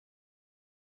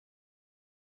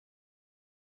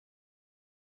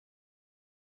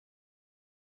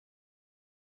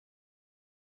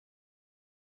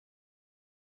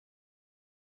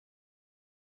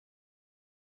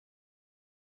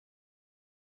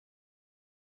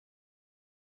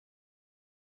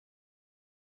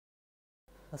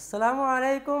السلام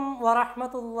عليكم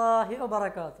ورحمة الله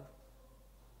وبركاته.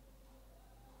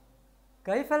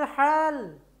 كيف الحال؟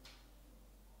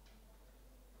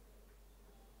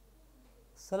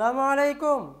 السلام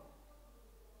عليكم.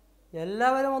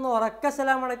 എല്ലാവരും ഒന്ന് ഉറക്കെ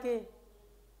സലാം അടക്കി.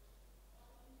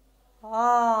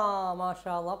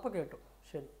 മാഷാ അല്ലാഹ്, അപ്പോൾ കേട്ടു.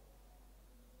 ശരി.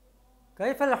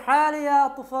 كيف الحال يا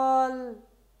أطفال؟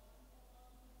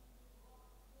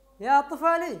 يا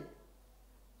أطفالي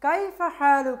كيف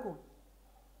حالكم؟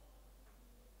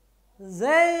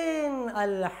 زين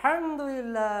الحمد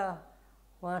لله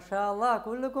ما شاء الله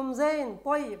كلكم زين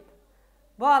طيب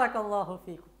بارك الله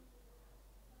فيكم.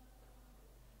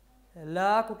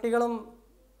 എല്ലാ കുട്ടികളും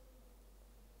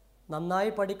നന്നായി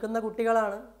പഠിക്കുന്ന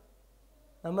കുട്ടികളാണ്.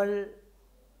 നമ്മൾ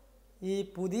ഈ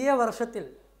പുതിയ വർഷത്തിൽ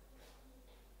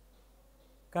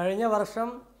കഴിഞ്ഞ വർഷം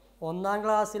 1ാം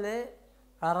ക്ലാസ്സിലെ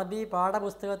അറബി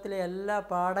പാഠപുസ്തകത്തിലെ എല്ലാ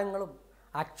പാഠങ്ങളും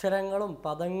അക്ഷരങ്ങളും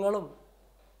പദങ്ങളും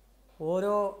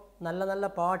ഓരോ നല്ല നല്ല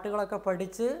പാട്ടുകളൊക്കെ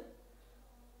പഠിച്ച്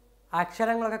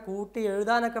അക്ഷരങ്ങളൊക്കെ കൂട്ടി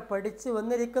എഴുതാനൊക്കെ പഠിച്ച്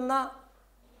വന്നിരിക്കുന്ന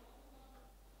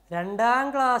 2ാം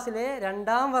ക്ലാസ്സിലെ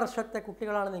 2ാം വർഷത്തെ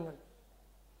കുട്ടികളാണ് നിങ്ങൾ.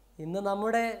 ഇന്ന്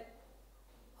നമ്മുടെ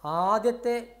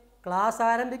ആദ്യത്തെ ക്ലാസ്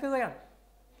ആരംഭിക്കുകയാണ്.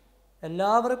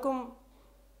 എല്ലാവർക്കും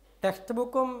ടെക്സ്റ്റ്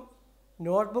ബുക്കും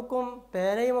നോട്ട്ബുക്കും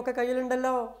പേനയും ഒക്കെ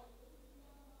കയ്യിലുണ്ടല്ലോ.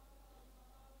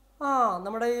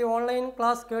 നമ്മുടെ ഈ ഓൺലൈൻ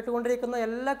ക്ലാസ് കേട്ടുകൊണ്ടിരിക്കുന്ന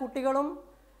എല്ലാ കുട്ടികളും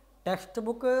ടെക്സ്റ്റ്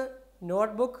ബുക്ക്,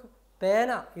 നോട്ട്ബുക്ക്,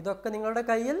 പേന ഇതൊക്കെ നിങ്ങളുടെ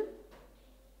കയ്യിൽ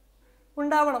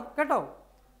ഉണ്ടാവണം കേട്ടോ.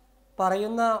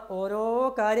 പറയുന്ന ഓരോ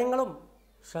കാര്യങ്ങളും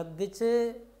ശ്രദ്ധിച്ച്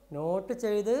നോട്ട്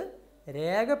ചെയ്ത്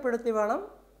രേഖപ്പെടുത്തി വേണം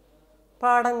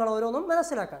പാഠങ്ങൾ ഓരോന്നും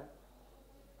മനസ്സിലാക്കാൻ.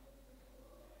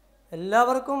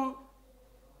 എല്ലാവർക്കും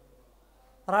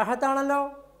റാഹത്താണല്ലോ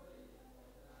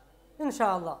ഇൻഷാ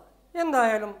അല്ലാഹ്.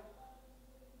 എന്തായാലും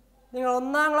നിങ്ങൾ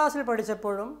 1ാം ക്ലാസ്സിൽ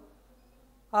പഠിച്ചപ്പോഴും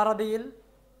അറബിയിൽ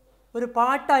ഒരു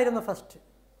പാട്ടായിരുന്നു ഫസ്റ്റ്.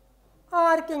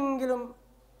 ആർക്കെങ്കിലും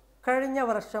കഴിഞ്ഞ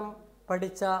വർഷം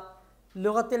പഠിച്ച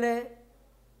ലുഗത്തിലെ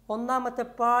 1ാമത്തെ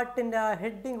പാട്ടിൻ്റെ ആ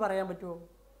ഹെഡിങ് പറയാൻ പറ്റുമോ?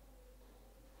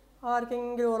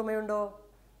 ആർക്കെങ്കിലും ഓർമ്മയുണ്ടോ?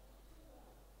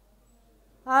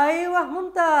 അയ്വ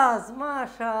മുംതാസ്,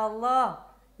 മാഷാ അല്ലാഹ്.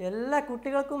 എല്ലാ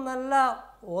കുട്ടികൾക്കും നല്ല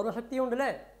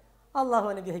ഓർമ്മശക്തിയുണ്ടല്ലേ. അള്ളാഹു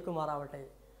അനുഗ്രഹിക്കുമാറാവട്ടെ.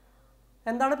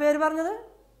 എന്താണ് പേര് പറഞ്ഞത്?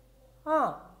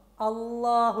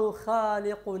 അല്ലാഹു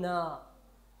ഖാലിഖുന.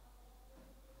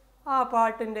 ആ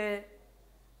പാട്ടിൻ്റെ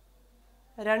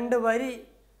 2 വരി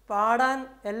പാടാൻ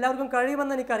എല്ലാവർക്കും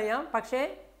കഴിയുമെന്ന് എനിക്കറിയാം. പക്ഷേ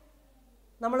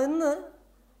നമ്മൾ ഇന്ന്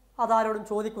അതാരോടും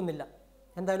ചോദിക്കുന്നില്ല.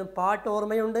 എന്തായാലും പാട്ട്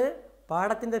ഓർമ്മയുണ്ട്,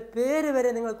 പാഠത്തിൻ്റെ പേര് വരെ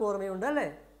നിങ്ങൾക്ക് ഓർമ്മയുണ്ട് അല്ലേ?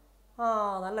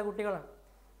 നല്ല കുട്ടികളാണ്.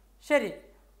 ശരി,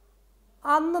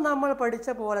 അന്ന് നമ്മൾ പഠിച്ച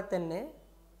പോലെ തന്നെ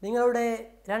നിങ്ങളുടെ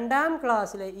 2ാം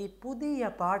ക്ലാസ്സിലെ ഈ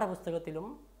പുതിയ പാഠപുസ്തകത്തിലും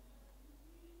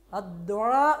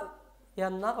അദ്ദുആ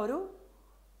എന്ന ഒരു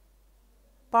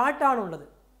പാട്ടാണുള്ളത്.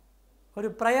 ഒരു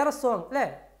പ്രയർ സോങ് അല്ലേ?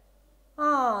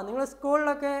 നിങ്ങൾ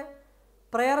സ്കൂളിലൊക്കെ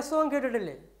പ്രയർ സോങ്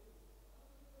കേട്ടിട്ടില്ലേ?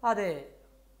 അതെ,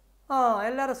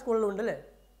 എല്ലാവരുടെ സ്കൂളിലും ഉണ്ട് അല്ലേ?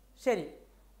 ശരി.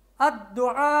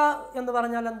 അദ്ദുആ എന്ന്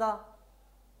പറഞ്ഞാൽ എന്താ?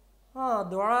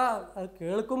 ദുആ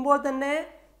കേൾക്കുമ്പോൾ തന്നെ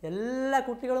എല്ലാ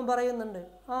കുട്ടികളും പറയുന്നുണ്ട്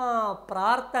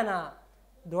പ്രാർത്ഥന,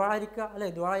 ദുആഇരിക്കുക അല്ലേ?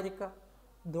 ദുആഇരിക്കുക,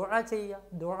 ദുആ ചെയ്യുക.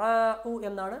 ദുആ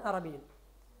എന്നാണ് അറബിയിൽ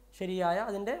ശരിയായ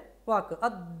അതിൻ്റെ വാക്ക്.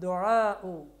 അദ്ദുആ,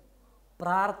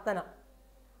 പ്രാർത്ഥന.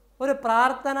 ഒരു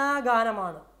പ്രാർത്ഥനാ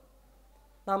ഗാനമാണ്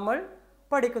നമ്മൾ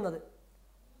പഠിക്കുന്നത്.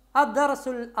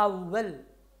 അദ്ദർസുൽ അവ്വൽ,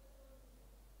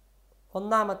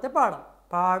 1ാമത്തെ പാഠം.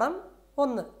 പാഠം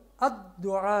 1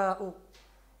 അദ്ദുആ.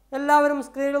 എല്ലാവരും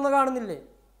സ്ക്രീനിൽ ഒന്ന് കാണുന്നില്ലേ?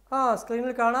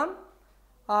 സ്ക്രീനിൽ കാണാം.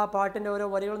 ആ പാട്ടിൻ്റെ ഓരോ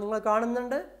വരികൾ നിങ്ങൾ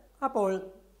കാണുന്നുണ്ട്. അപ്പോൾ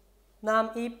നാം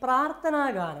ഈ പ്രാർത്ഥനാ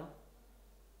ഗാനം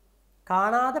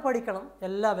കാണാതെ പഠിക്കണം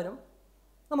എല്ലാവരും.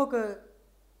 നമുക്ക്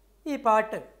ഈ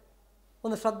പാട്ട്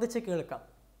ഒന്ന് ശ്രദ്ധിച്ച് കേൾക്കാം.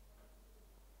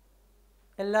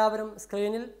 എല്ലാവരും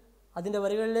സ്ക്രീനിൽ അതിൻ്റെ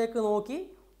വരികളിലേക്ക് നോക്കി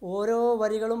ഓരോ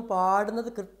വരികളും പാടുന്നത്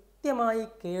കൃത്യമായി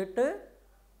കേട്ട്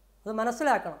അത്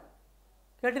മനസ്സിലാക്കണം.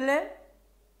 കേട്ടില്ലേ?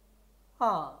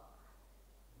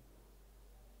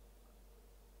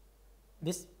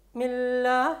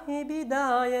 ബിസ്മില്ലാഹി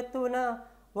ബിദായതുനാ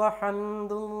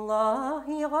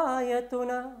വഹംദുല്ലാഹി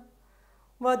ഗായതുനാ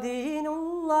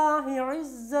വദീനുല്ലാഹി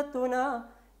ഇസ്സതുനാ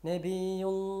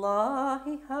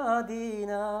നബിയുല്ലാഹി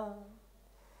ഹാദീനാ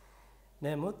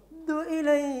നമുദ്ദു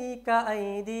ഇലൈക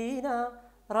ഐദീനാ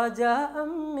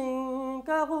റജാഅൻ മിൻക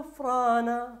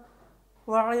ഗുഫ്രാനാ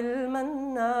വഇൽമൻ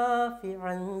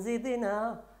നാഫിഅൻ സിദ്നാ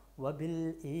വബിൽ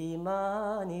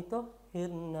ഈമാനി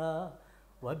തുഹിർനാ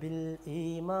വബിൽ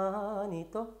ഈമാനി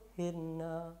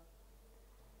തുഹിർനാ.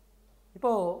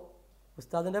 ഇപ്പോൾ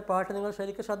ഉസ്താദിൻ്റെ പാട്ട് നിങ്ങൾ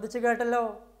ശരിക്കും ശ്രദ്ധിച്ച് കേട്ടല്ലോ.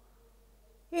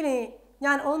 ഇനി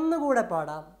ഞാൻ ഒന്നുകൂടെ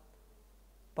പാടാം.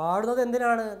 പാടുന്നത്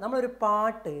എന്തിനാണ്? നമ്മളൊരു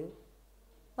പാട്ട്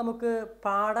നമുക്ക്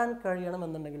പാടാൻ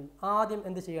കഴിയണമെന്നുണ്ടെങ്കിൽ ആദ്യം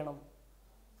എന്ത് ചെയ്യണം?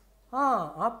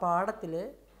 ആ പാഠത്തിൽ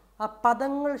ആ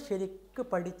പദങ്ങൾ ശരിക്ക്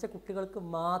പഠിച്ച കുട്ടികൾക്ക്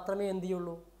മാത്രമേ എന്ത്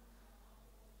ചെയ്യുള്ളൂ?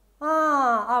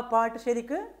 ആ പാട്ട്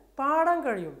ശരിക്ക് പാടാൻ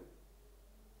കഴിയുള്ളൂ.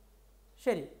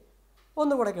 ശരി,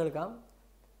 ഒന്നുകൂടെ കേൾക്കാം.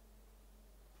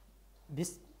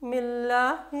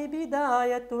 ബിസ്മില്ലാഹി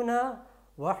ബിദായതുന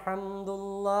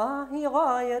വഹംദുല്ലാഹി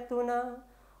ഗായതുന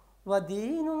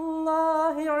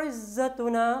വദീനുല്ലാഹി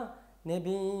ഇസ്സതുന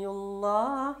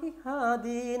നബിയുല്ലാഹി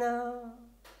ഹാദീന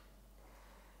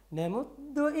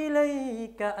നമുദ്ദു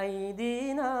ഇലൈക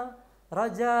ഐദീന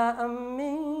റജാഅൻ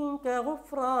മിൻക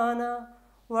ഗുഫ്രാന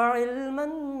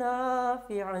വഇൽമൻ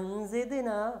നാഫിഅൻ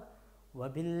സിദ്നാ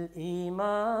വബിൽ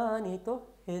ഈമാനി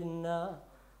തുഹിർനാ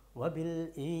വബിൽ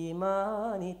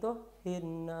ഈമാനി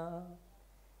തുഹിർനാ.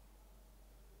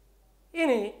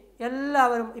 ഇനി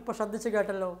എല്ലാവരും ഇപ്പോൾ ശ്രദ്ധിച്ച്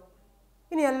കേട്ടല്ലോ.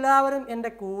 ഇനി എല്ലാവരും എൻ്റെ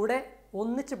കൂടെ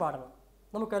ഒന്നിച്ച് പാടണം.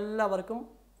 നമുക്കെല്ലാവർക്കും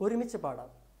ഒരുമിച്ച് പാടാം.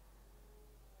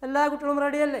 എല്ലാ കുട്ടികളും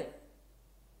റെഡിയല്ലേ?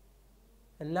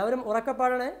 എല്ലാവരും ഉറക്കെ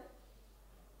പാടണേ.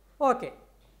 Okay,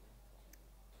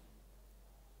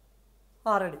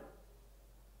 ready.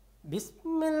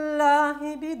 ബിസ്മില്ലാഹി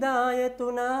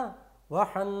ബിദായതുന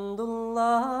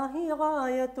വഹംദുല്ലാഹി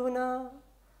ഗായതുന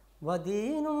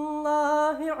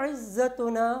വദീനുല്ലാഹി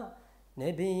ഇസ്സതുന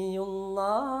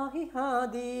നബിയുല്ലാഹി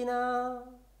ഹാദീന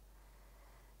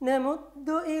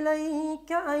നമുദ്ദു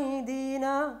ഇലൈക ഐദീന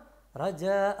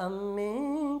റജാഅൻ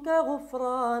മിൻക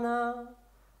ഗുഫ്രാന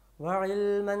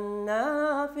വഇൽമൻ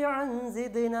നാഫിഅൻ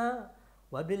സിദ്നാ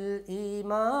വബിൽ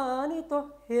ഈമാനി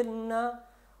തുഹിർനാ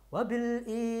വബിൽ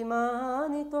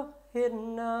ഈമാനി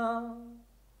തുഹിർനാ.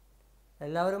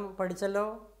 എല്ലാവരും പഠിച്ചല്ലോ.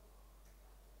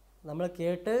 നമ്മൾ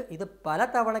കേട്ട് ഇത് പല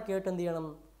തവണ കേട്ട് എന്ത് ചെയ്യണം?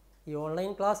 ഈ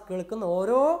ഓൺലൈൻ ക്ലാസ് കേൾക്കുന്ന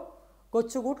ഓരോ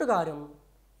കൊച്ചുകൂട്ടുകാരും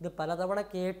ഇത് പലതവണ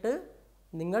കേട്ട്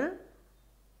നിങ്ങൾ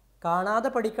കാണാതെ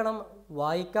പഠിക്കണം.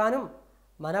 വായിക്കാനും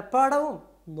മനപ്പാടവും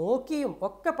നോക്കിയും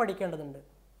ഒക്കെ പഠിക്കേണ്ടതുണ്ട്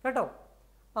കേട്ടോ.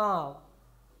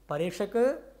 പരീക്ഷയ്ക്ക്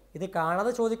ഇത്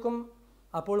കാണാതെ ചോദിക്കും.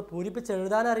 അപ്പോൾ പൂരിപ്പിച്ച്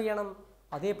എഴുതാൻ അറിയണം.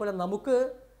 അതേപോലെ നമുക്ക്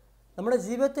നമ്മുടെ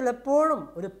ജീവിതത്തിൽ എപ്പോഴും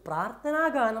ഒരു പ്രാർത്ഥനാ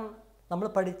ഗാനം നമ്മൾ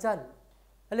പഠിച്ചാൽ,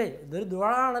 അല്ലേ, ഇതൊരു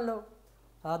ദുആ ആണല്ലോ,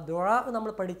 ആ ദുആ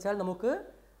നമ്മൾ പഠിച്ചാൽ നമുക്ക്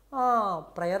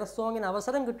പ്രയർ സോങ്ങിന്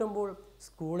അവസരം കിട്ടുമ്പോൾ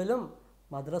സ്കൂളിലും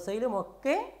മദ്രസയിലും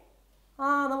ഒക്കെ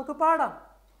നമുക്ക് പാടാം.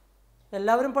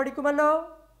 എല്ലാവരും പഠിക്കുമല്ലോ.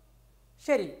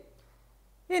 ശരി,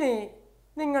 ഇനി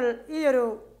നിങ്ങൾ ഈ ഒരു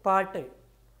പാട്ട്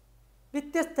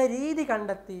വ്യത്യസ്ത രീതി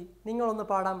കണ്ടെത്തി നിങ്ങളൊന്ന്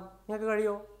പാടാം. നിങ്ങൾക്ക്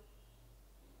കഴിയുമോ?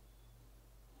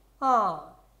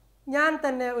 ഞാൻ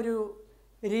തന്നെ ഒരു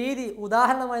രീതി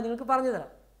ഉദാഹരണമായി നിങ്ങൾക്ക് പറഞ്ഞു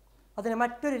തരാം. അതിന്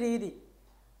മറ്റൊരു രീതി,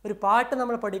 ഒരു പാട്ട്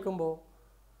നമ്മൾ പഠിക്കുമ്പോൾ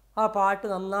ആ പാട്ട്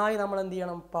നന്നായി നമ്മൾ എന്ത്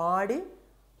ചെയ്യണം? പാടി.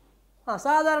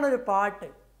 സാധാരണ ഒരു പാട്ട്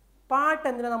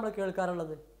എന്തിനാണ് നമ്മൾ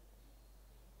കേൾക്കാറുള്ളത്?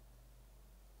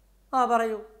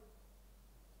 പറയൂ.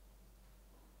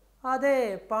 അതെ,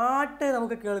 പാട്ട്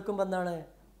നമുക്ക് കേൾക്കുമ്പോൾ എന്താണ്?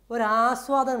 ഒരു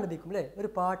ആസ്വാദനം ലഭിക്കും അല്ലേ? ഒരു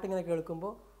പാട്ട് ഇങ്ങനെ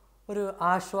കേൾക്കുമ്പോൾ ഒരു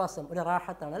ആശ്വാസം, ഒരു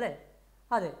റാഹത്താണ് അല്ലേ?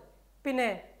 അതെ. പിന്നെ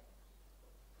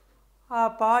ആ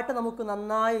പാട്ട് നമുക്ക്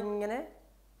നന്നായി ഇങ്ങനെ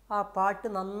ആ പാട്ട്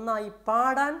നന്നായി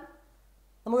പാടാൻ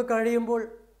നമുക്ക് കഴിയുമ്പോൾ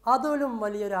അതിലും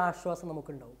വലിയൊരു ആശ്വാസം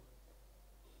നമുക്കുണ്ടാവും.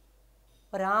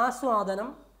 ഒരാസ്വാദനം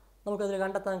നമുക്കതിൽ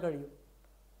കണ്ടെത്താൻ കഴിയും.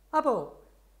 അപ്പോൾ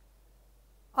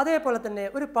അതേപോലെ തന്നെ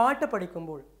ഒരു പാട്ട്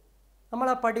പഠിക്കുമ്പോൾ നമ്മൾ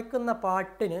ആ പഠിക്കുന്ന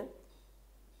പാട്ടിന്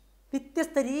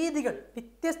വ്യത്യസ്ത രീതികൾ,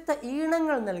 വ്യത്യസ്ത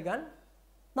ഈണങ്ങൾ നൽകാൻ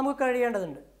നമുക്ക്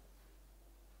കഴിയേണ്ടതുണ്ട്.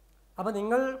 അപ്പോൾ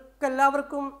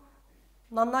നിങ്ങൾക്കെല്ലാവർക്കും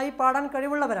നന്നായി പാടാൻ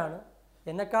കഴിവുള്ളവരാണ്.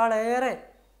 എന്നെക്കാളേറെ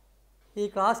ഈ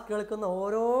ക്ലാസ് കേൾക്കുന്ന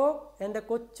ഓരോ എൻ്റെ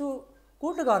കൊച്ചു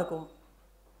കൂട്ടുകാർക്കും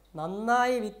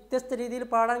നന്നായി വ്യത്യസ്ത രീതിയിൽ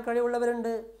പാടാൻ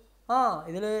കഴിവുള്ളവരുണ്ട്.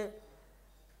 ഇതിൽ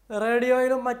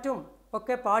റേഡിയോയിലും മറ്റും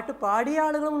ഒക്കെ പാട്ട് പാടിയ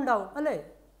ആളുകളും ഉണ്ടാവും അല്ലേ?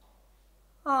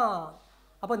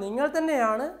 അപ്പോൾ നിങ്ങൾ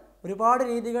തന്നെയാണ് ഒരുപാട്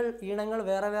രീതികൾ, ഈണങ്ങൾ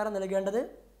വേറെ വേറെ നൽകേണ്ടത്.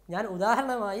 ഞാൻ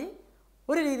ഉദാഹരണമായി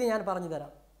ഒരു രീതി ഞാൻ പറഞ്ഞു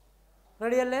തരാം.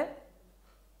 റെഡിയല്ലേ?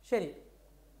 ശരി.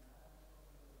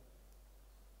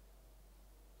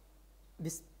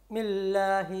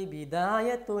 ബിസ്മില്ലാഹി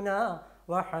ബിദായതുനാ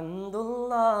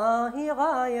വഹംദുല്ലാഹി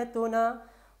ഗായതുനാ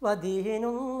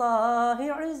വദീനുല്ലാഹി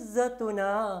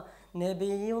ഇസ്സതുനാ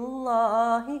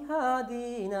നബിയുല്ലാഹി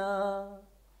ഹാദീനാ.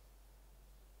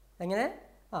 എങ്ങനെ?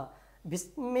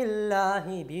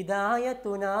 ബിസ്മില്ലാഹി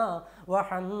ബിദായതുനാ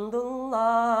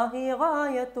വഹംദുല്ലാഹി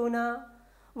ഗായതുനാ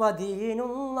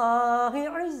വദീനുല്ലാഹി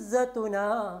ഇസ്സതുനാ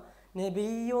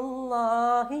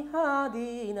നബിയുല്ലാഹി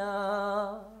ഹാദീനാ.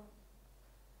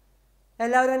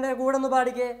 എല്ലാവരും എൻ്റെ കൂടെ ഒന്ന്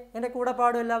പാടിക്കേ. എൻ്റെ കൂടെ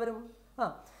പാടും എല്ലാവരും.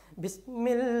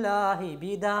 ബിസ്മില്ലാഹി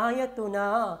ബിദായതുനാ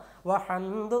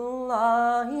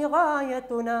വഹംദുല്ലാഹി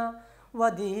ഗായതുനാ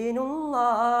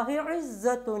വദീനുല്ലാഹി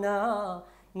ഇസ്സതുനാ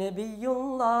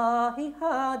നബിയുല്ലാഹി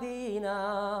ഹാദീനാ.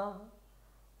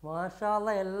 മാഷാ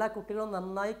അല്ലാഹ്, എല്ലാ കുട്ടികളും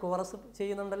നന്നായി കോറസ്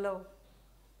ചെയ്യുന്നുണ്ടല്ലോ.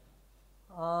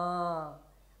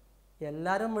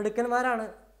 എല്ലാവരും മിടുക്കന്മാരാണ്.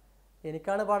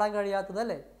 എനിക്കാണ് പാടാൻ കഴിയാത്തത്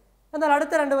അല്ലേ. എന്നാൽ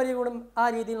അടുത്ത 2 വരി കൂടും ആ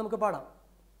രീതിയിൽ നമുക്ക് പാടാം.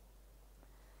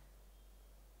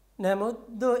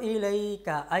 നമുദ്ദു ഇലൈക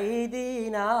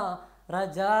ഐദീനാ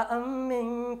റജാഅൻ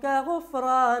മിൻക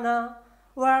ഗുഫ്റാന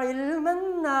വഇൽമൻ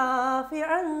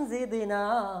നാഫിഅൻ സിദ്നാ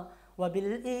വബിൽ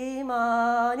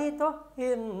ഈമാനി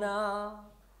തുഹിർനാ.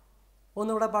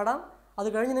 ഒന്നുകൂടെ പാടാം, അത്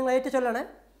കഴിഞ്ഞ് നിങ്ങൾ ഏറ്റു ചൊല്ലണേ.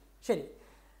 ശരി.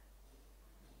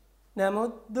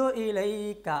 നമുദ്ദു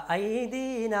ഇലൈക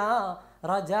ഐദീനാ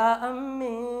റജാഅൻ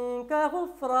മിൻക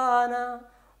ഗുഫ്റാന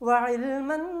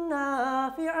വഇൽമൻ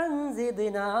നാഫിഅൻ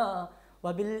സിദ്നാ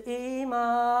വബിൽ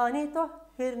ഈമാനി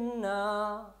തുഹിർനാ.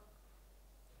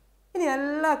 ഇനി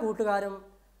എല്ലാ കൂട്ടുകാരും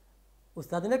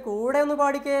ഉസ്താദിൻ്റെ കൂടെ ഒന്ന്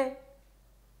പാടിക്കേ.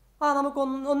 നമുക്ക്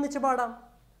ഒന്നിച്ച് പാടാം.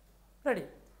 റെഡി?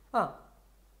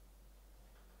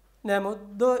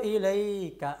 നമുദ്ദു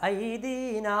ഇലൈക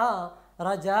ഐദീനാ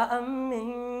റജാഅൻ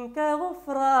മിൻക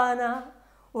ഗുഫ്റാന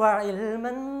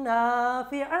വഇൽമൻ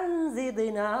നാഫിഅൻ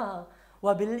സിദ്നാ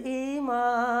വബിൽ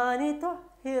ഈമാനി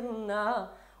തുഹിർനാ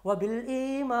വബിൽ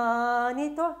ഈമാനി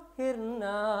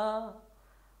തുഹിർനാ.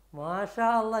 മാഷാ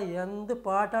അല്ലാഹ്, എന്ത്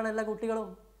പാട്ടാണ് എല്ലാ കുട്ടികളും.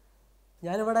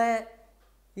 ഞാനിവിടെ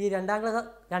ഈ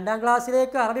രണ്ടാം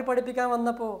ക്ലാസ്സിലേക്ക് അറബി പഠിപ്പിക്കാൻ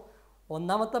വന്നപ്പോൾ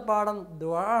ഒന്നാമത്തെ പാഠം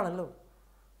ദുആ ആണല്ലോ.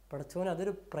 പഠിച്ചോന്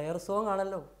അതൊരു പ്രയർ സോങ്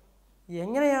ആണല്ലോ.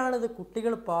 എങ്ങനെയാണിത്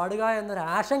കുട്ടികൾ പാടുക എന്നൊരു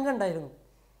ആശങ്ക ഉണ്ടായിരുന്നു.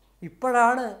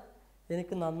 ഇപ്പോഴാണ്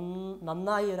എനിക്ക്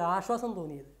നന്നായി ഒരു ആശ്വാസം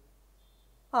തോന്നിയത്.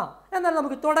 എന്നാൽ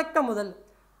നമുക്ക് തുടക്കം മുതൽ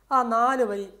ആ 4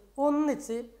 വരി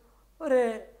ഒന്നിച്ച് ഒരു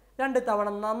 2 തവണ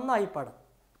നന്നായി പാടാം.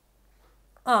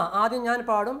 ആദ്യം ഞാൻ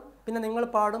പാടും, പിന്നെ നിങ്ങൾ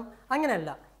പാടും. അങ്ങനെയല്ല,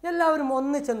 എല്ലാവരും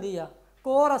ഒന്നിച്ച് എന്ത് ചെയ്യുക,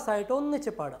 കോറസായിട്ട്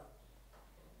ഒന്നിച്ച് പാടുക.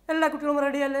 എല്ലാ കുട്ടികളും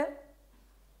റെഡിയല്ലേ?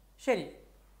 ശരി.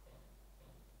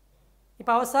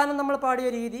 ഇപ്പം അവസാനം നമ്മൾ പാടിയ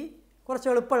രീതി കുറച്ച്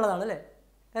എളുപ്പമുള്ളതാണ് അല്ലേ?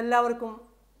 എല്ലാവർക്കും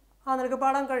നിനക്ക്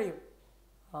പാടാൻ കഴിയും.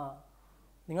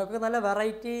 നിങ്ങൾക്ക് നല്ല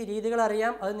വെറൈറ്റി രീതികൾ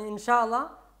അറിയാം. അത് ഇൻഷാ അല്ലാഹ്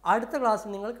അടുത്ത ക്ലാസ്സിൽ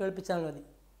നിങ്ങൾ കേൾപ്പിച്ചാൽ മതി.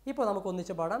 ഇപ്പോൾ നമുക്ക്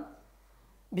ഒന്നിച്ച് പാടാം.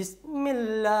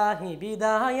 ബിസ്മില്ലാഹി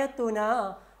ബിദായതുനാ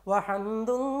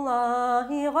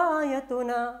വഹംദുല്ലാഹി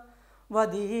ഗായതുനാ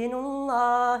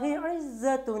വദീനുല്ലാഹി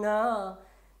ഇസ്സതുനാ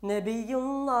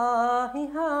നബിയുല്ലാഹി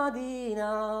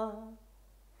ഹാദീനാ.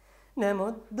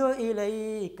 നമുദ്ദു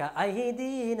ഇലൈക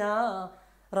ഐദീനാ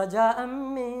റജാഅൻ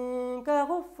മിൻക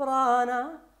ഗുഫ്റാന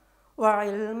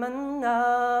വഇൽമൻ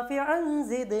നാഫിഅൻ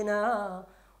സിദ്നാ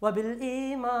വബിൽ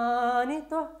ഈമാനി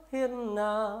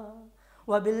തുഹിർനാ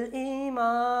വബിൽ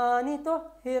ഈമാനി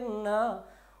തുഹിർനാ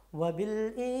വബിൽ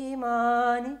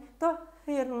ഈമാനി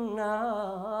തുഹിർനാ.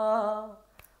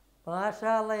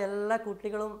 മാഷാ അല്ലാഹ്, എല്ലാ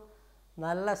കുട്ടികളും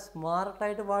നല്ല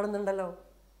സ്മാർട്ടായിട്ട് പാടുന്നുണ്ടല്ലോ.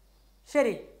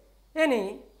 ശരി, ഇനി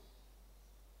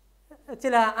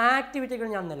ചില ആക്ടിവിറ്റികൾ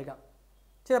ഞാൻ നൽകാം,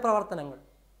 ചില പ്രവർത്തനങ്ങൾ.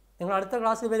 നിങ്ങൾ അടുത്ത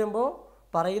ക്ലാസ്സിൽ വരുമ്പോൾ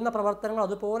പറയുന്ന പ്രവർത്തനങ്ങൾ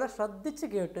അതുപോലെ ശ്രദ്ധിച്ച്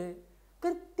കേട്ട്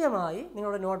കൃത്യമായി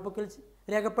നിങ്ങളുടെ നോട്ട്ബുക്കിൽ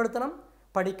രേഖപ്പെടുത്തണം.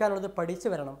 പഠിക്കാനുള്ളത് പഠിച്ച്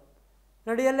വരണം.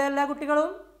 റെഡിയല്ലേ എല്ലാ കുട്ടികളും?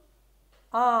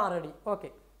 റെഡി. ഓക്കെ.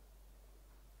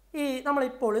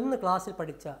 നമ്മളിപ്പോൾ ഇന്ന് ക്ലാസ്സിൽ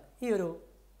പഠിച്ച ഈ ഒരു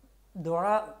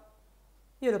ദുആ,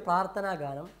 ഈ ഒരു പ്രാർത്ഥനാ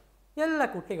ഗാനം എല്ലാ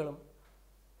കുട്ടികളും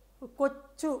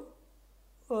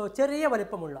ചെറിയ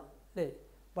വലിപ്പമുള്ള അല്ലേ,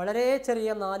 വളരെ ചെറിയ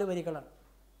 4 വരികളാണ്.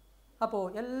 അപ്പോൾ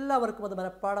എല്ലാവർക്കും അത്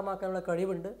മനഃപ്പാടമാക്കാനുള്ള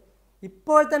കഴിവുണ്ട്.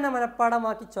 ഇപ്പോൾ തന്നെ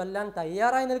മനഃപ്പാടമാക്കി ചൊല്ലാൻ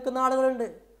തയ്യാറായി നിൽക്കുന്ന ആളുകളുണ്ട്.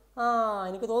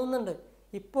 എനിക്ക് തോന്നുന്നുണ്ട്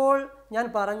ഇപ്പോൾ ഞാൻ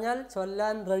പറഞ്ഞാൽ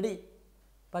ചൊല്ലാൻ റെഡി.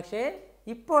 പക്ഷേ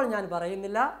ഇപ്പോൾ ഞാൻ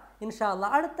പറയുന്നില്ല. ഇൻഷാ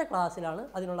അല്ലാഹ് അടുത്ത ക്ലാസ്സിലാണ്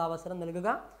അതിനുള്ള അവസരം നൽകുക.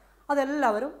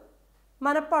 അതെല്ലാവരും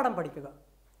മനഃപ്പാടം പഠിക്കുക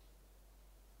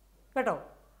കേട്ടോ.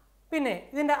 പിന്നെ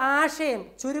ഇതിൻ്റെ ആശയം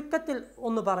ചുരുക്കത്തിൽ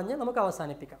ഒന്ന് പറഞ്ഞ് നമുക്ക്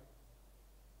അവസാനിപ്പിക്കാം.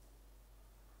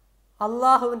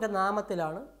 അള്ളാഹുവിൻ്റെ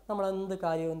നാമത്തിലാണ് നമ്മൾ എന്ത്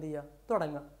കാര്യവും എന്ത് ചെയ്യുക,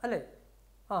 തുടങ്ങുക അല്ലേ?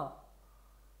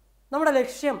 നമ്മുടെ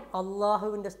ലക്ഷ്യം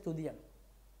അള്ളാഹുവിൻ്റെ സ്തുതിയാണ്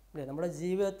അല്ലേ? നമ്മുടെ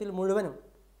ജീവിതത്തിൽ മുഴുവനും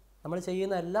നമ്മൾ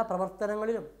ചെയ്യുന്ന എല്ലാ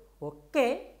പ്രവർത്തനങ്ങളിലും ഒക്കെ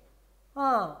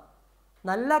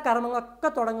നല്ല കർമ്മങ്ങളൊക്കെ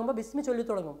തുടങ്ങുമ്പോൾ ബിസ്മി ചൊല്ലി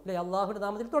തുടങ്ങും അല്ലേ? അള്ളാഹുവിൻ്റെ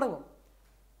നാമത്തിൽ തുടങ്ങും.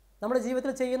 നമ്മുടെ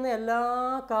ജീവിതത്തിൽ ചെയ്യുന്ന എല്ലാ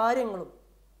കാര്യങ്ങളും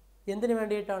എന്തിനു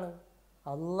വേണ്ടിയിട്ടാണ്?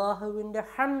 അള്ളാഹുവിൻ്റെ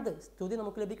ഹംദ്, സ്തുതി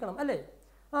നമുക്ക് ലഭിക്കണം അല്ലേ?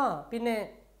 പിന്നെ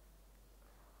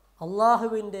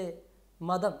അള്ളാഹുവിൻ്റെ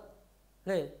മതം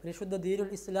അല്ലേ, പരിശുദ്ധ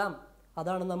ദീനുൽ ഇസ്ലാം,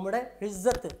 അതാണ് നമ്മുടെ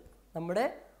ഇസ്സത്ത്, നമ്മുടെ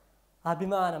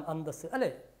അഭിമാനം, അന്തസ്സ്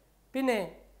അല്ലേ? പിന്നെ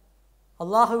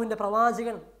അള്ളാഹുവിൻ്റെ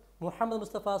പ്രവാചകൻ മുഹമ്മദ്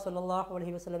മുസ്തഫ സല്ലല്ലാഹു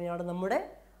അലൈഹി വസല്ലമയാണ് നമ്മുടെ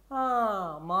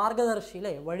മാർഗദർശി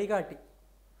അല്ലേ, വഴികാട്ടി.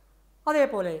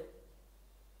 അതേപോലെ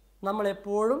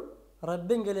നമ്മളെപ്പോഴും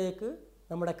റബ്ബിങ്കിലേക്ക്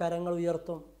നമ്മുടെ കരങ്ങൾ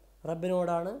ഉയർത്തും.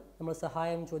 റബ്ബിനോടാണ് നമ്മൾ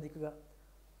സഹായം ചോദിക്കുക.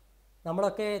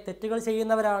 നമ്മളൊക്കെ തെറ്റുകൾ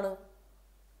ചെയ്യുന്നവരാണ്.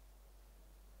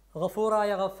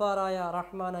 ഗഫൂറായ ഗഫാറായ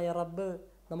റഹ്മാനായ റബ്ബ്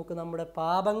നമുക്ക് നമ്മുടെ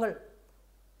പാപങ്ങൾ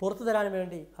പുറത്തു തരാൻ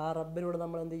വേണ്ടി ആ റബ്ബിനോട്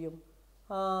നമ്മൾ എന്ത് ചെയ്യും?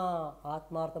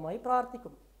 ആത്മാർത്ഥമായി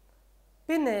പ്രാർത്ഥിക്കും.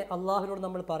 പിന്നെ അള്ളാഹുവിനോട്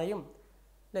നമ്മൾ പറയും,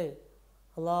 അല്ലേ,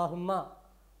 അല്ലാഹുമ്മ,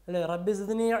 അല്ലേ, റബ്ബി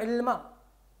സിദ്നി ഇൽമ,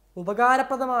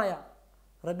 ഉപകാരപ്രദമായ,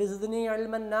 റബ്ബി സിദ്നി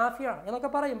ഇൽമൻ നാഫിയ എന്നൊക്കെ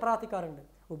പറയും, പ്രാർത്ഥിക്കാറുണ്ട്.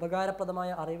 ഉപകാരപ്രദമായ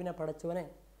അറിവിനെ പടച്ചവനെ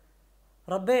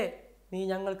റബ്ബേ നീ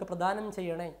ഞങ്ങൾക്ക് പ്രദാനം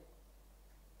ചെയ്യണേ,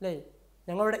 അല്ലേ,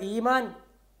 ഞങ്ങളുടെ ഈമാൻ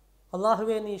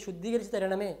അള്ളാഹുവെ നീ ശുദ്ധീകരിച്ച്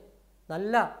തരണമേ,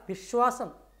 നല്ല വിശ്വാസം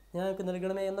ഞങ്ങൾക്ക്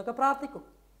നൽകണമേ എന്നൊക്കെ പ്രാർത്ഥിക്കും.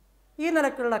 ഈ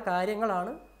നിലക്കുള്ള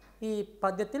കാര്യങ്ങളാണ് ഈ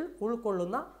പദ്യത്തിൽ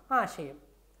ഉൾക്കൊള്ളുന്ന ആശയം.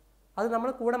 അത് നമ്മൾ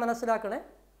കൂടെ മനസ്സിലാക്കണേ.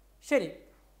 ശരി,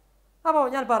 അപ്പോൾ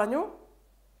ഞാൻ പറഞ്ഞു,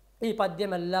 ഈ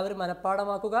പദ്യം എല്ലാവരും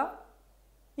മനഃപ്പാഠമാക്കുക.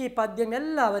 ഈ പദ്യം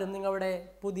എല്ലാവരും നിങ്ങളുടെ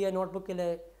പുതിയ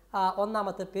നോട്ട്ബുക്കിലെ ആ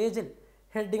ഒന്നാമത്തെ പേജിൽ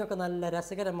ഹെഡിങ്ങൊക്കെ നല്ല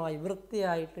രസകരമായി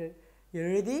വൃത്തിയായിട്ട്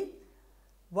എഴുതി,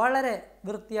 വളരെ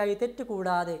വൃത്തിയായി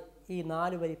തെറ്റുകൂടാതെ ഈ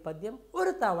 4 വരി പദ്യം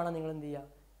ഒരു തവണ നിങ്ങൾ എന്ത് ചെയ്യുക?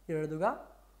 എഴുതുക.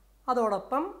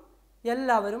 അതോടൊപ്പം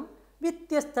എല്ലാവരും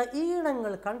വ്യത്യസ്ത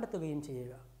ഈണങ്ങൾ കണ്ടെത്തുകയും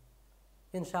ചെയ്യുക.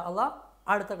 ഇൻഷാ അല്ലാഹ്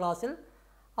അടുത്ത ക്ലാസ്സിൽ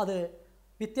അത്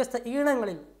വ്യത്യസ്ത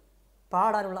ഈണങ്ങളിൽ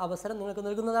പാടാനുള്ള അവസരം നിങ്ങൾക്ക്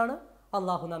നൽകുന്നതാണ്.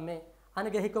 അള്ളാഹു നമ്മെ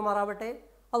അനുഗ്രഹിക്കുമാറാവട്ടെ.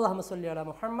 അല്ലാഹുമ്മ സ്വല്ലി അലാ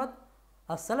മുഹമ്മദ്.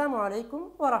 അസ്സലാമു അലൈക്കും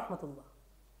വറഹ്മത്തുള്ളാഹി.